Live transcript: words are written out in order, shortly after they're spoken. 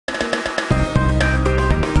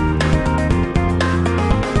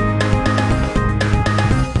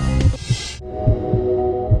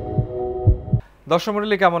দর্শক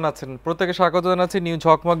মণ্ডলী কেমন আছেন? প্রত্যেকে স্বাগত জানাচ্ছি নিউ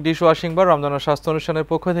ঝকমক ডিশ ওয়াশিং বার রমজান স্বাস্থ্য অনুষ্ঠানের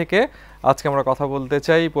পক্ষ থেকে। আজকে আমরা কথা বলতে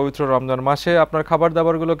চাই পবিত্র রমজান মাসে আপনার খাবার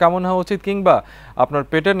দাবারগুলো কেমন হওয়া উচিত, কিংবা আপনার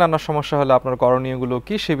পেটের নানা সমস্যা হলে আপনার করণীয়গুলো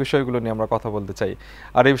কি, সেই বিষয়গুলো নিয়ে আমরা কথা বলতে চাই।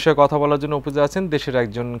 আর এই বিষয়ে কথা বলার জন্য উপস্থিত আছেন দেশের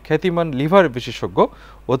একজন খ্যাতিমান লিভার বিশেষজ্ঞ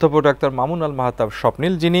অধ্যাপক ডাক্তার মামুন আল মাহতাব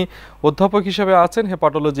স্বপ্নিল, যিনি অধ্যাপক হিসেবে আছেন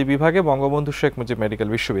হেপাটোলজি বিভাগে বঙ্গবন্ধু শেখ মুজিব মেডিকেল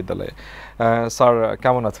বিশ্ববিদ্যালয়ে। স্যার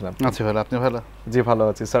কেমন আছেন আপনি? আছি ভালো, আপনি ভালো? জি ভালো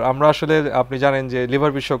আছি স্যার। আমরা আসলে আপনি জানেন যে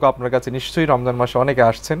লিভার বিশেষজ্ঞ আপনার কাছে নিশ্চয়ই রমজান মাসে অনেকে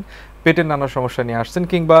আসছেন, পেটের নানা সমস্যা নিয়ে আসছেন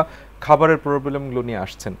কিংবা খাবারের প্রবলেমগুলো নিয়ে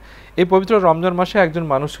আসছেন। এই পবিত্র রমজান মাসে একজন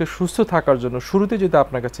মানুষকে সুস্থ থাকার জন্য শুরুতে যদি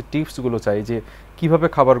আপনার কাছে টিপসগুলো চাই যে কিভাবে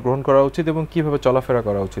খাবার গ্রহণ করা উচিত এবং কিভাবে চলাফেরা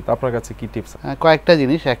করা উচিত, আপনার কাছে কি টিপস? কয়েকটা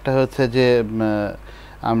জিনিস। একটা হচ্ছে যে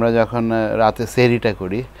আমরা যখন রাতে সেহরিটা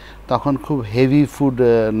করি তখন খুব হেভি ফুড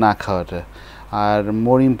না খাওয়াটা, আর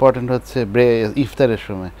মোর ইম্পর্ট্যান্ট হচ্ছে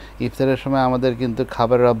ইফতারের সময় আমাদের কিন্তু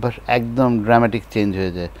খাবারের অভ্যাস একদম ড্রামাটিক চেঞ্জ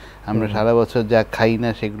হয়ে যায়। আমরা সারা বছর যা খাই না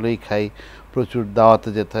সেগুলোই খাই, প্রচুর দাওয়াতে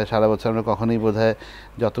যেতে হয়। সারা বছর আমরা কখনোই বোধহয়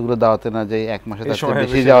যতগুলো দাওয়াতে না যাই, এক মাসে তার চেয়ে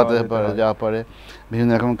বেশি যাওয়া পরে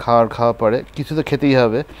বিভিন্ন রকম খাওয়া পরে কিছু তো খেতেই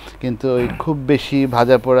হবে, কিন্তু ওই খুব বেশি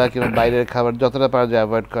ভাজা পোড়া কিংবা বাইরের খাবার যতটা পারা যায়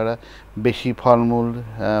অ্যাভয়েড করা, বেশি ফলমূল,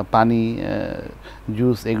 পানি,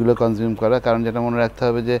 জুস এগুলো কনজিউম করা। কারণ যেটা মনে রাখতে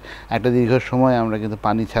হবে যে একটা দীর্ঘ সময় আমরা কিন্তু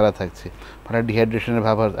পানি ছাড়া থাকছি, ফলে ডিহাইড্রেশনের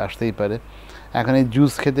ভাব আসতেই পারে। এখন এই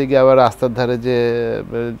জুস খেতে গিয়ে আবার রাস্তার ধারে যে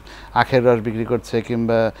আখের রস বিক্রি করছে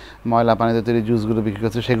কিংবা ময়লা পানিতে তৈরি জুসগুলো বিক্রি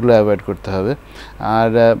করছে সেগুলো অ্যাভয়েড করতে হবে।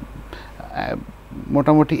 আর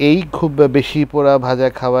মোটামুটি এই খুব বেশি পোড়া ভাজা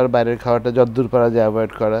খাবার, বাইরের খাবারটা যতদূর পারা যায়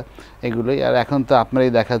অ্যাভয়েড করা, এগুলোই। আর এখন তো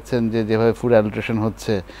আপনারাই দেখাচ্ছেন যে যেভাবে ফুড অ্যাডাল্ট্রেশন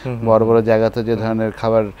হচ্ছে, বড় বড় জায়গাতে যে ধরনের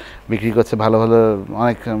খাবার বিক্রি করছে, ভালো ভালো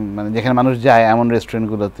অনেক, মানে যেখানে মানুষ যায় এমন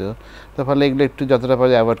রেস্টুরেন্টগুলোতেও, তো ফলে এগুলো একটু যতটা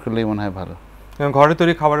পারা অ্যাভয়েড করলেই মনে হয় ভালো। ঘরে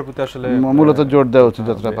তৈরি খাবারের প্রতি আসলে মূলত জোর দেওয়া উচিত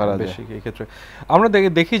যতটা পারা যায়। এই ক্ষেত্রে আমরা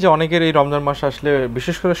দেখি যে অনেকের এই রমজান মাস আসলে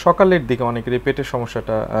বিশেষ করে সকালের দিকে অনেকের এই পেটের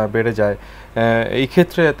সমস্যাটা বেড়ে যায়। এই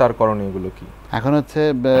ক্ষেত্রে তার করণীয়গুলো কি? এখন হচ্ছে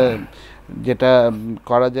যেটা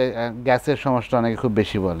করা যায়, গ্যাসের সমস্যা অনেকে খুব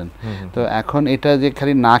বেশি বলেন, তো এখন এটা যে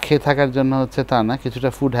খালি না খেয়ে থাকার জন্য হচ্ছে তা না, কিছুটা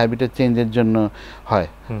ফুড হ্যাবিটের চেঞ্জের জন্য হয়।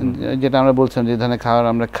 যেটা আমরা বলছিলাম যে ধরনের খাবার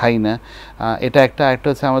আমরা খাই না, এটা একটা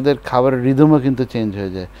হচ্ছে আমাদের খাবারের রিদমও কিন্তু চেঞ্জ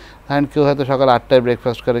হয়ে যায়। কারণ কেউ হয়তো সকাল 8টায়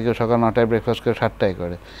ব্রেকফাস্ট করে, কেউ সকাল 9টায় ব্রেকফাস্ট করে, 7টায়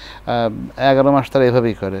করে, 11 মাস তারা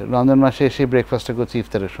এভাবেই করে। রমজান মাসে এসে ব্রেকফাস্টটা করছে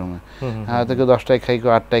ইফতারের সময়, হয়তো কেউ 10টায় খাই,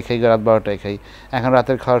 কেউ 8টায় খাই, কেউ রাত 12টায় খাই। এখন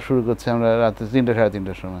রাতের খাওয়া শুরু করছে আমরা রাতে 3টে সাড়ে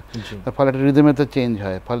 3টার সময়, তার ফলে একটা রিদমে তো চেঞ্জ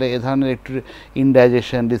হয়, ফলে এ ধরনের একটু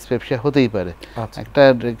ইনডাইজেশন, ডিসপেপসিয়া হতেই পারে। একটা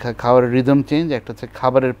খাবারের রিদম চেঞ্জ, একটা হচ্ছে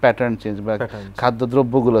খাবারের প্যাটার্ন চেঞ্জ বা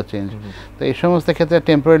খাদ্যদ্রব্যগুলো চেঞ্জ। তো এই সমস্ত ক্ষেত্রে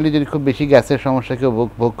টেম্পোরারি যদি খুব বেশি গ্যাসের সমস্যা কেউ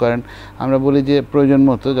ভোগ করেন, আমরা বলি যে প্রয়োজন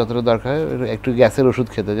মতো যতটা দরকার একটু গ্যাসের ওষুধ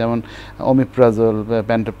খেতে, যেমন ওমিপ্রাজল,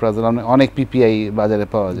 প্যান্টোপ্রাজল, অনেক পিপিআই বাজারে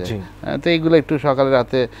পাওয়া যায়। তো এইগুলো একটু সকালে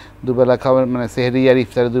রাতে দুবেলা খাওয়া, মানে সেহরি আর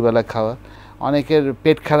ইফতারে দুবেলা খাওয়া। অনেকের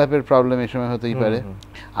পেট খারাপের প্রবলেম এই সময় হতেই পারে।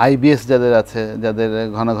 আইবিএস যাদের আছে, যাদের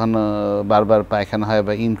ঘন ঘন বারবার পায়খানা হয়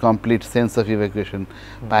বা ইনকমপ্লিট সেন্স অফ ইভ্যাকুয়েশন,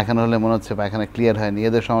 পায়খানা হলে মনে হচ্ছে পায়খানা ক্লিয়ার হয়নি,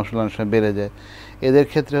 এদের সমস্যা অনেক সময় বেড়ে যায়। এদের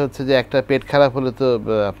ক্ষেত্রে হচ্ছে যে একটা পেট খারাপ হলে তো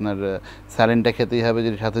আপনার স্যালাইনটা খেতেই হবে,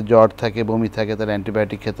 যদি সাথে জ্বর থাকে, বমি থাকে, তাহলে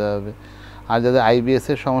অ্যান্টিবায়োটিক খেতে হবে। আর যাদের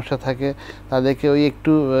আইবিএসের সমস্যা থাকে তাদেরকে ওই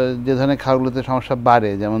একটু যে ধরনের খাবারগুলোতে সমস্যা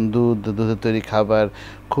বাড়ে, যেমন দুধের তৈরি খাবার,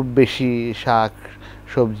 খুব বেশি শাক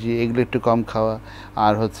সবজি, এগুলো একটু কম খাওয়া,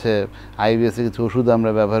 আর হচ্ছে আইবিএসের কিছু ওষুধ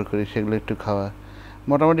আমরা ব্যবহার করি সেগুলো একটু খাওয়া,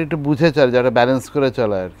 মোটামুটি একটু বুঝে চলে, যারা ব্যালেন্স করে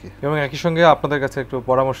চলে আর কি। এবং একই সঙ্গে আপনাদের কাছে একটু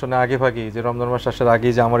পরামর্শ নেই আগে ভাগেই, যে রমজান মাস আসার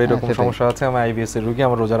আগেই যে আমার এরকম সমস্যা আছে, আমার আইবিএস এর রোগী,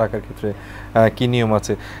 আমার রোজা রাখার ক্ষেত্রে কি নিয়ম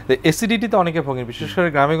আছে। অ্যাসিডিটিতে অনেকে ভোগেন, বিশেষ করে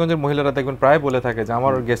গ্রামেগঞ্জের মহিলারা দেখবেন প্রায় বলে থাকে যে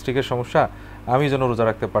আমার গ্যাস্ট্রিকের সমস্যা, আমি যেন রোজা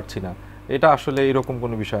রাখতে পারছি না। এটা আসলে এরকম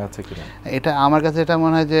কোনো বিষয় আছে কিনা? এটা আমার কাছে এটা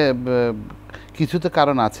মনে হয় যে কিছু তো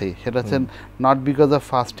কারণ আছেই, সেটা হচ্ছে not because of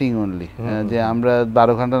fasting only, যে আমরা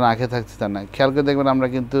 12 ঘন্টা না খেয়ে থাকছি তা না। খেয়াল করে দেখবেন আমরা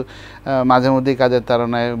কিন্তু মাঝে মধ্যেই কাজের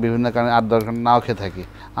তাড়নায় বিভিন্ন কারণে 8-10 ঘন্টা নাও খেয়ে থাকি।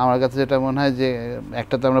 আমার কাছে যেটা মনে হয় যে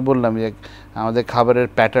একটা তো আমরা বললাম যে আমাদের খাবারের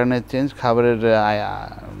প্যাটার্নের চেঞ্জ, খাবারের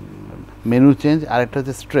মেনু চেঞ্জ, আরেকটা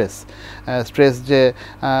হচ্ছে স্ট্রেস, যে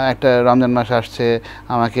একটা রমজান মাস আসছে,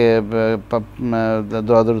 আমাকে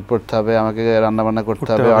দৌড়াদৌড় পড়তে হবে, আমাকে রান্নাবান্না করতে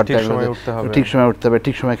হবে, ঠিক সময় উঠতে হবে,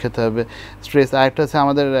 ঠিক সময় খেতে হবে, স্ট্রেস। আরেকটা হচ্ছে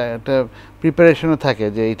আমাদের একটা প্রিপারেশনও থাকে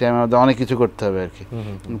যে এই টাইমে আমাদের অনেক কিছু করতে হবে আর কি।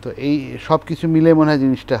 তো এই সব কিছু মিলে মনে হয়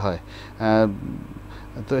জিনিসটা হয়।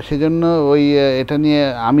 তো সেজন্য ওই এটা নিয়ে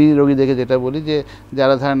আমি রোগীদেরকে যেটা বলি যে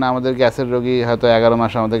যারা ধরেন আমাদের গ্যাসের রোগী হয়তো 11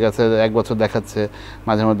 মাস আমাদের কাছে 1 বছর দেখাচ্ছে,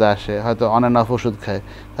 মাঝে মধ্যে আসে, হয়তো অন অ্যান্ড অফ ওষুধ খায়,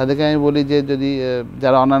 তাদেরকে আমি বলি যে যদি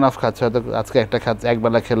যারা অন অ্যান্ড অফ খাচ্ছে, হয়তো আজকে একটা খাচ্ছে,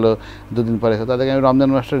 একবেলা খেলো, 2 দিন পরে খেলো, তাদেরকে আমি রমজান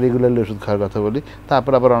মাসটা রেগুলারলি ওষুধ খাওয়ার কথা বলি,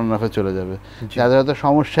 তারপর আবার অন অ্যান্ড অফে চলে যাবে। যাদের হয়তো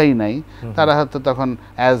সমস্যাই নাই তারা হয়তো তখন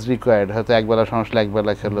অ্যাজ রিকোয়ার্ড হয়তো একবেলা সমস্যা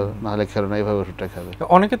একবেলা খেলো, নাহলে খেলো না, এইভাবে ওষুধটা খাবে।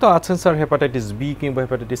 অনেকে তো আছেন স্যার হেপাটাইটিস বি কিংবা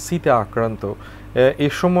হেপাটাইটিস সিতে আক্রান্ত,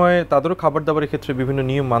 এই সময় তাদেরও খাবার দাবারের ক্ষেত্রে বিভিন্ন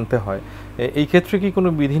নিয়ম মানতে হয়, এই ক্ষেত্রে কি কোনো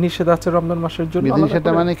বিধিনিষেধ আছে রমজান মাসের জন্য? বিধিনিষেধ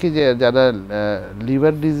মানে কি যে যারা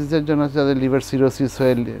লিভার ডিজিজের জন্য, যাদের লিভার সিরোসিস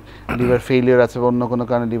হয়ে লিভার ফেইলিওর আছে বা অন্য কোনো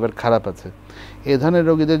কারণে লিভার খারাপ আছে, এ ধরনের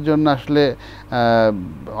রোগীদের জন্য আসলে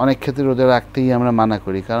অনেক ক্ষেত্রে রোজা রাখতেই আমরা মানা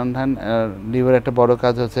করি। কারণ ধরেন লিভার একটা বড়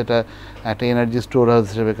কাজ হচ্ছে এটা একটা এনার্জি স্টোর হাউস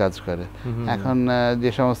হিসেবে কাজ করে। এখন যে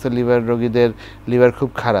সমস্ত লিভার রোগীদের লিভার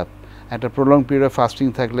খুব খারাপ, একটা প্রলং পিরিয়ড অফ ফাস্টিং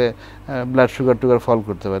থাকলে ব্লাড সুগার ফল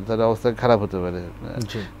করতে পারে, তাদের অবস্থা খারাপ হতে পারে,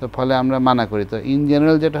 তো ফলে আমরা মানা করি। তো ইন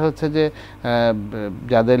জেনারেল যেটা হচ্ছে যে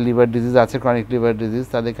যাদের লিভার ডিজিজ আছে, ক্রনিক লিভার ডিজিজ,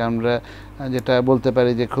 তাদেরকে আমরা যেটা বলতে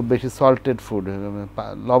পারি যে খুব বেশি সল্টেড ফুড,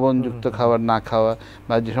 লবণযুক্ত খাবার না খাওয়া,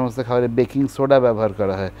 বা যে সমস্ত খাবারে বেকিং সোডা ব্যবহার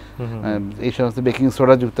করা হয় এই সমস্ত বেকিং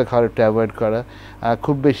সোডাযুক্ত খাবার একটু অ্যাভয়েড করা।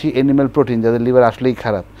 খুব বেশি অ্যানিম্যাল প্রোটিন, যাদের লিভার আসলেই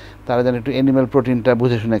খারাপ তারা যেন একটু অ্যানিম্যাল প্রোটিনটা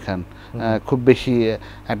বুঝে শুনে খান। খুব বেশি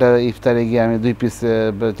একটা ইফতারে গিয়ে আমি 2 পিস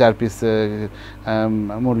 4 পিস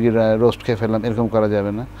মুরগির রোস্ট খেয়ে ফেললাম, এরকম করা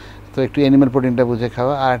যাবে না। তো একটু অ্যানিম্যাল প্রোটিনটা বুঝে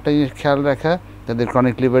খাওয়া। আর একটা জিনিস খেয়াল রাখা, যাদের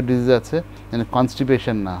ক্রনিক লিভার ডিজিজ আছে যেন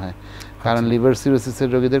কনস্টিপেশন না হয়, কারণ লিভার সিরোসিসের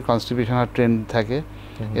রোগীদের কনস্টিপেশন হওয়ার ট্রেন্ড থাকে,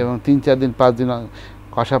 এবং 3-4 দিন 5 দিন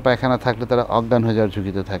কষা পায়খানা থাকলে তারা অজ্ঞান হয়ে যাওয়ার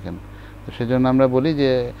ঝুঁকিতে থাকেন। তো সেজন্য আমরা বলি যে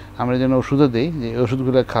আমরা যেন ওষুধও দিই, যে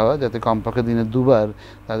ওষুধগুলো খাওয়া যাতে কমপক্ষে দিনে 2 বার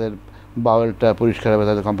তাদের বাউলটা পরিষ্কার হবে,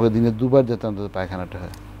 তাদের কমপক্ষে দিনে 2 বার যাতে অন্তত পায়খানাটা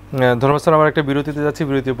হয়। ধন্যবাদ স্যার। আমরা একটা বিরতিতে যাচ্ছি,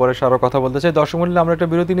 বিরতির পরে আরও কথা বলতে চাই। দর্শক মণ্ডলী, আমরা একটা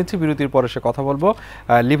বিরতি নিচ্ছি, বিরতির পরে সে কথা বলবো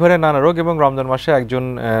লিভারের নানা রোগ এবং রমজান মাসে একজন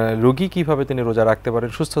রোগী কীভাবে তিনি রোজা রাখতে পারেন,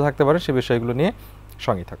 সুস্থ থাকতে পারেন, সে বিষয়গুলো নিয়ে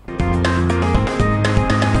সঙ্গেই থাকুন।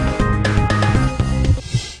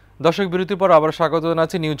 দর্শক, বিরতির পর আবার স্বাগত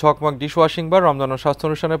জানাচ্ছি নিউ ঝকমক ডিশ ওয়াশিং বার রমজান ও স্বাস্থ্য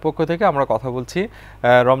অনুষ্ঠানের পক্ষ থেকে। আমরা কথা বলছি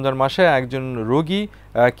রমজান মাসে একজন রোগী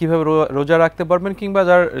কীভাবে রোজা রাখতে পারবেন, কিংবা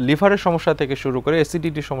যার লিভারের সমস্যা থেকে শুরু করে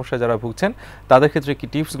অ্যাসিডিটির সমস্যা যারা ভুগছেন তাদের ক্ষেত্রে কি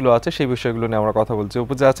টিপসগুলো আছে, সেই বিষয়গুলো নিয়ে আমরা কথা বলছি।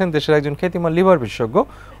 উপস্থিত আছেন দেশের একজন খ্যাতিমান লিভার বিশেষজ্ঞ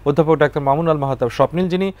অধ্যাপক ডাক্তার মামুন আল মাহতাব স্বপ্নিল,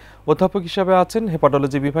 যিনি অধ্যাপক হিসাবে আছেন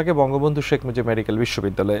হেপাটোলজি বিভাগে বঙ্গবন্ধু শেখ মুজিব মেডিকেল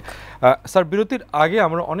বিশ্ববিদ্যালয়ে। স্যার, বিরতির আগে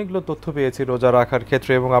আমরা অনেকগুলো তথ্য পেয়েছি রোজা রাখার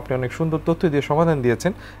ক্ষেত্রে, এবং আপনি অনেক সুন্দর তথ্য দিয়ে সমাধান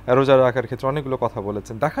দিয়েছেন। রোজা রাখার ক্ষেত্রে অনেকগুলো কথা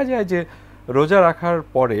বলেছেন। দেখা যায় যে রোজা রাখার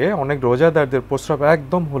পরে অনেক রোজাদারদের প্রস্রাব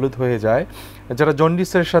একদম হলুদ হয়ে যায়, যারা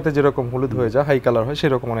জন্ডিসের সাথে যেরকম হলুদ হয়ে যায়, হাই কালার হয়,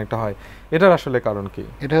 সেরকম অনেকটা হয়। এটার আসলে কারণ কি?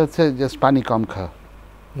 এটা হচ্ছে জাস্ট পানি কম খাওয়া।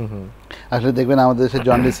 আসলে দেখবেন আমাদের দেশে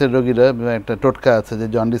জন্ডিসের রোগীরা একটা টোটকা আছে যে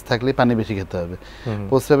জন্ডিস থাকলে পানি বেশি খেতে হবে।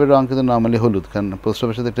 প্রস্রাবের রং কিন্তু নর্মালি হলুদ, কারণ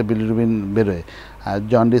প্রস্রাবের সাথে একটা বিলিরুবিন বেরোয়, আর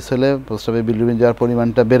জন্ডিস হলে প্রস্রাবে বিলিরুবিন যাওয়ার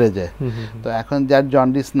পরিমাণটা বেড়ে যায়। তো এখন যার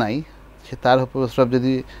জন্ডিস নাই, সে তার প্রস্রাব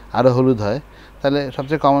যদি আরও হলুদ হয়, তাহলে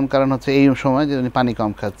সবচেয়ে কমন কারণ হচ্ছে এই সময় যে উনি পানি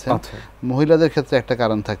কম খাচ্ছেন। মহিলাদের ক্ষেত্রে একটা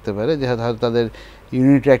কারণ থাকতে পারে, যে হয়তো তাদের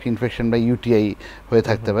ইউরিনারি ট্র্যাক্ট ইনফেকশন বা ইউটিআই হয়ে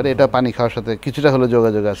থাকতে পারে, এটা পানি খাওয়ার সাথে কিছুটা হলে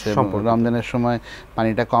যোগাযোগ আছে। রমজানের সময়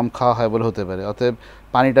পানিটা কম খাওয়া হয় বলে হতে পারে, অতএব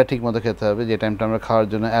পানিটা ঠিক মতো খেতে হবে যে টাইমটা আমরা খাওয়ার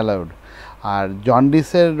জন্য অ্যালাউড। আর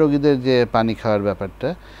জন্ডিসের রোগীদের যে পানি খাওয়ার ব্যাপারটা,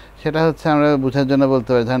 সেটা হচ্ছে আমরা বোঝার জন্য বলতে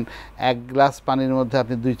পারি, ধরেন 1 গ্লাস পানির মধ্যে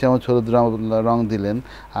আপনি 2 চামচ হলুদ রং দিলেন,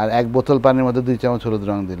 আর 1 বোতল পানির মধ্যে 2 চামচ হলুদ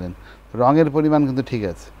রং দিলেন, রঙের পরিমাণ কিন্তু ঠিক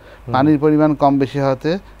আছে, পানির পরিমাণ কম বেশি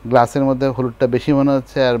হওয়াতে গ্লাসের মধ্যে হলুদটা বেশি মনে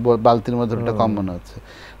হচ্ছে আর বালতির মধ্যে হলুদটা কম মনে হচ্ছে।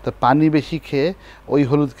 তো পানি বেশি খেয়ে ওই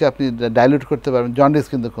হলুদকে আপনি ডাইলুট করতে পারবেন, জন্ডিস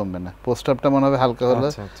কিন্তু কমবে না। প্রস্রাবটা মনে হবে হালকা হলো,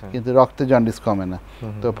 কিন্তু রক্তে জন্ডিস কমে না।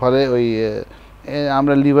 তো ফলে ওই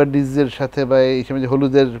আমরা লিভার ডিজিজের সাথে বা এই সময় যে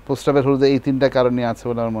হলুদের প্রস্রাবের হলুদের এই 3টা কারণই আছে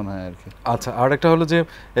বলে আমার মনে হয় আর কি। আচ্ছা, আর একটা হলো যে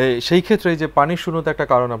সেই ক্ষেত্রে এই যে পানির শূন্যতা একটা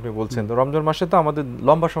কারণ আপনি বলছেন, তো রমজান মাসে তো আমাদের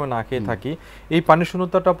লম্বা সময় না খেয়ে থাকি, এই পানির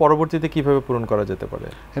শূন্যতাটা পরবর্তীতে কিভাবে পূরণ করা যেতে পারে?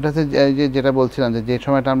 এটা হচ্ছে যেটা বলছিলাম যে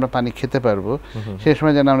সময়টা আমরা পানি খেতে পারবো সেই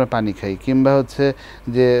সময় যেন আমরা পানি খাই, কিংবা হচ্ছে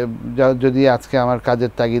যে যদি আজকে আমার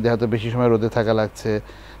কাজের তাগিদে হয়তো বেশি সময় রোদে থাকা লাগছে,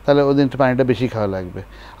 তাহলে ওই দিনটা পানিটা বেশি খাওয়া লাগবে।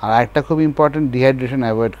 আর একটা খুব ইম্পর্টেন্ট, ডিহাইড্রেশন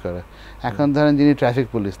অ্যাভয়েড করা। এখন ধরেন যিনি ট্রাফিক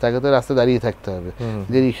পুলিশ, তাকে তো রাস্তায় দাঁড়িয়ে থাকতে হবে,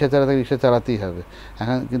 যে রিক্সা চালাতে রিক্সা চালাতেই হবে।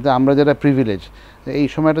 এখন কিন্তু আমরা যারা প্রিভিলেজ, এই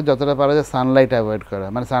সময়টা যতটা পারা যায় সানলাইট অ্যাভয়েড করা,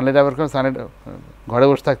 মানে সানলাইট অ্যাভয়েড করা, সানলাইট ঘরে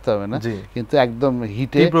বসে থাকতে হবে না, কিন্তু একদম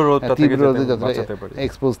হিটে তীব্র রোদে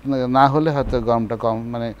এক্সপোজ না হলে হয়তো গরমটা কম,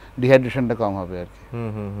 মানে ডিহাইড্রেশনটা কম হবে আর কি।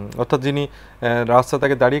 অর্থাৎ যিনি রাস্তা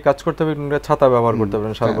থেকে দাঁড়িয়ে কাজ করতে হবে ছাতা ব্যবহার করতে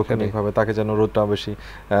পারেন সার্বক্ষণিকভাবে, তাকে যেন রোদটা বেশি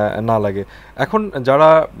না লাগে। এখন যারা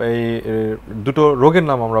এই দুটো রোগের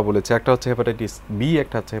নাম আমরা বলেছি, একটা হচ্ছে হেপাটাইটিস বি,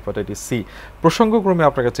 একটা হচ্ছে হেপাটাইটিস সি, প্রসঙ্গক্রমে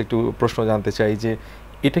আপনার কাছে একটু প্রশ্ন জানতে চাই যে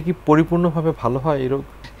এটা কি পরিপূর্ণভাবে ভালো হয় এই রোগ?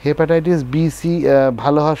 হেপাটাইটিস বি সি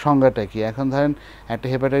ভালো হওয়ার সংজ্ঞাটা কি? এখন ধরেন একটা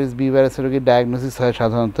হেপাটাইটিস বি ভাইরাসের রোগীর ডায়াগনোসিস হয়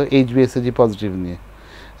সাধারণত HbSAg পজিটিভ নিয়ে।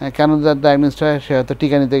 কেন যার ডায়াগনোসিস হয়, সে হয়তো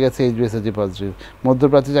টিকা নিতে গেছে HbSAg পজিটিভ,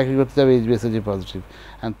 মধ্যপ্রাচ্যে চাকরি করতে যাবে HbSAg পজিটিভ,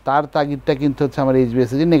 তার তাগিদটা কিন্তু হচ্ছে আমার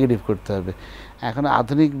HbSAg নেগেটিভ করতে হবে। এখন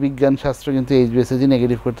আধুনিক বিজ্ঞান শাস্ত্র কিন্তু HbSAg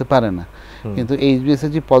নেগেটিভ করতে পারে না, কিন্তু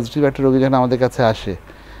HbSAg পজিটিভ একটা রোগী যখন আমাদের কাছে আসে,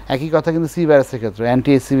 একই কথা কিন্তু সি ভাইরাসের ক্ষেত্রে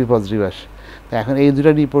অ্যান্টি-HCV পজিটিভ আসে। তো এখন এই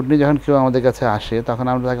দুটো রিপোর্ট নিয়ে যখন কেউ আমাদের কাছে আসে, তখন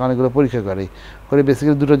আমরা তাকে অনেকগুলো পরীক্ষা করি, করে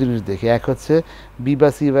বেসিক্যালি দুটো জিনিস দেখি। এক হচ্ছে বি বা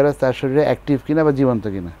সি ভাইরাস তার শরীরে অ্যাক্টিভ কিনা বা জীবন্ত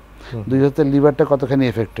কিনা, দুই হচ্ছে লিভারটা কতখানি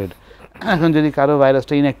এফেক্টেড। এখন যদি কারো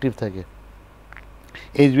ভাইরাসটা ইনঅ্যাক্টিভ থাকে,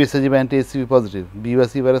 HbSAg বা অ্যান্টি-HCV পজিটিভ, বি বা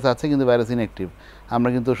সি ভাইরাস আছে কিন্তু ভাইরাস ইনঅ্যাক্টিভ, আমরা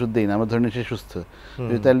কিন্তু ওষুধ দিই না, আমরা ধরে নিই সে সুস্থ।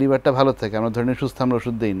 যদি তার লিভারটা ভালো থাকে, আমরা ধরে নিই সুস্থ, আমরা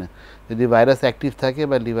ওষুধ দিই না। যদি ভাইরাস অ্যাক্টিভ থাকে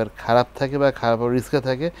বা লিভার খারাপ থাকে বা খারাপ রিস্কে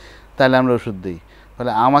থাকে, তাহলে আমরা ওষুধ দিই।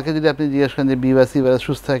 ফলে আমাকে যদি আপনি জিজ্ঞেস করেন যে বি বা সি ভাইরাস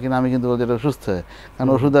সুস্থ হয় কিনা, আমি কিন্তু বলছি এটা সুস্থ হয়, কারণ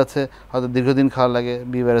ওষুধ আছে, হয়তো দীর্ঘদিন খাওয়া লাগে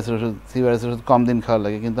বি ভাইরাসের ওষুধ, সি ভাইরাসের ওষুধ কম দিন খাওয়া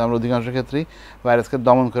লাগে, কিন্তু আমরা অধিকাংশ ক্ষেত্রেই ভাইরাসকে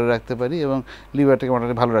দমন করে রাখতে পারি এবং লিভারটাকে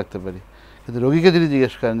মোটামুটি ভালো রাখতে পারি। কিন্তু রোগীকে যদি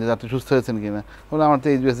জিজ্ঞেস করেন যে আপনি সুস্থ হয়েছেন কিনা, বলে আমার তো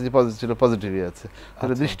HbSAg পজিটিভ ছিল, পজিটিভই আছে।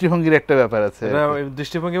 তাহলে দৃষ্টিভঙ্গির একটা ব্যাপার আছে,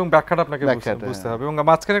 দৃষ্টিভঙ্গি এবং ব্যাখ্যাটা আপনাকে বুঝতে হবে। এবং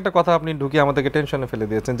মাঝখানে একটা কথা আপনি ঢুকিয়ে আমাদেরকে টেনশনে ফেলে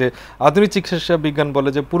দিয়েছেন যে আধুনিক চিকিৎসা বিজ্ঞান বলে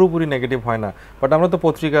যে পুরোপুরি নেগেটিভ হয় না, বাট আমরা তো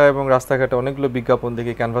পত্রিকা এবং রাস্তাঘাটে অনেকগুলো বিজ্ঞাপন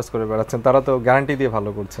দেখে ক্যানভাস করে বেড়াচ্ছেন, তারা তো গ্যারান্টি দিয়ে ভালো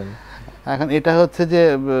করছেন। এখন এটা হচ্ছে যে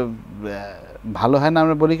ভালো হয় না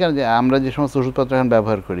আমরা বলি কেন, যে আমরা যে সমস্ত ওষুধপত্র এখন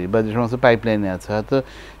ব্যবহার করি বা যে সমস্ত পাইপলাইনে আছে, হয়তো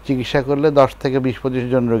চিকিৎসা করলে 10 থেকে 20-25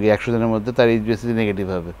 জন রোগী 100 জনের মধ্যে তার HbSAg নেগেটিভ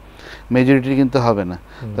হবে, মেজরিটি কিন্তু হবে না।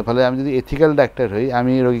 তো ফলে আমি যদি এথিক্যাল ডাক্তার হই,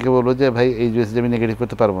 আমি রোগীকে বলবো যে ভাই HbSAg আমি নেগেটিভ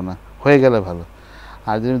করতে পারবো না, হয়ে গেলে ভালো।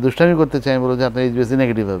 আর যদি আমি দুষ্টামি করতে চাই, আমি বলবো যে আপনার HbSAg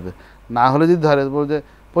নেগেটিভ হবে, না হলে যদি ধরে বলবো যে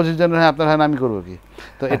 25 জনের হয় আপনার হয় না, আমি করবো কি?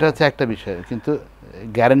 তো এটা হচ্ছে একটা বিষয়। কিন্তু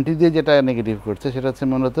গ্যারান্টি দিয়ে যেটা নেগেটিভ করছে সেটা হচ্ছে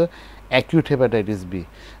মূলত অ্যাকিউট হেপাটাইটিস বি।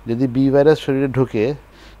 যদি বি ভাইরাস শরীরে ঢুকে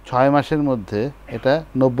 6 মাসের মধ্যে এটা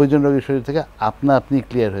 90 জন রোগীর শরীর থেকে আপনি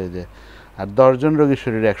ক্লিয়ার হয়ে যায়, আর 10 জন রোগীর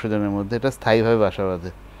শরীরে 100 জনের মধ্যে এটা স্থায়ীভাবে বাসা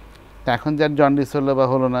বাঁধে। এখন যার জন্ডিস হলো বা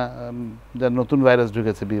হলো না, যার নতুন ভাইরাস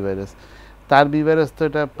ঢুকেছে বি ভাইরাস, তার বি ভাইরাস তো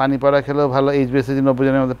এটা পানি পড়া খেলেও ভালো, HbSAg 90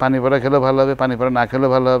 জনের মধ্যে পানি পড়া খেলেও ভালো হবে, পানি পড়া না খেলেও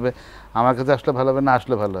ভালো হবে, আমার কাছে আসলে ভালো হবে, না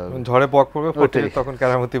আসলে ভালো হবে, ঝড়ে বক পড়বে, তখন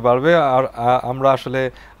কেরামতি বাড়বে। আর আমরা আসলে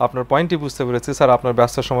আপনার পয়েন্টই বুঝতে পেরেছি স্যার, আপনার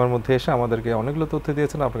ব্যস্ত সময়ের মধ্যে এসে আমাদেরকে অনেকগুলো তথ্য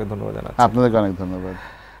দিয়েছেন, আপনাকে ধন্যবাদ জানাচ্ছি। আপনাদেরকে অনেক ধন্যবাদ।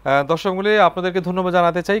 দর্শকগুলি আপনাদেরকে ধন্যবাদ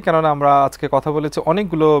জানাতে চাই, কেননা আমরা আজকে কথা বলেছি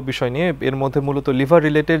অনেকগুলো বিষয় নিয়ে, এর মধ্যে মূলত লিভার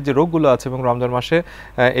রিলেটেড যে রোগগুলো আছে এবং রমজান মাসে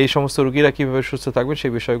এই সমস্ত রোগীরা কীভাবে সুস্থ থাকবেন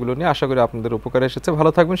সেই বিষয়গুলো নিয়ে আশা করি আপনাদের উপকারে এসেছে।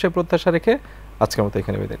 ভালো থাকবেন সেই প্রত্যাশা রেখে আজকের মতো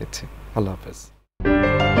এখানে বিদায় নিচ্ছি। আল্লাহ হাফেজ।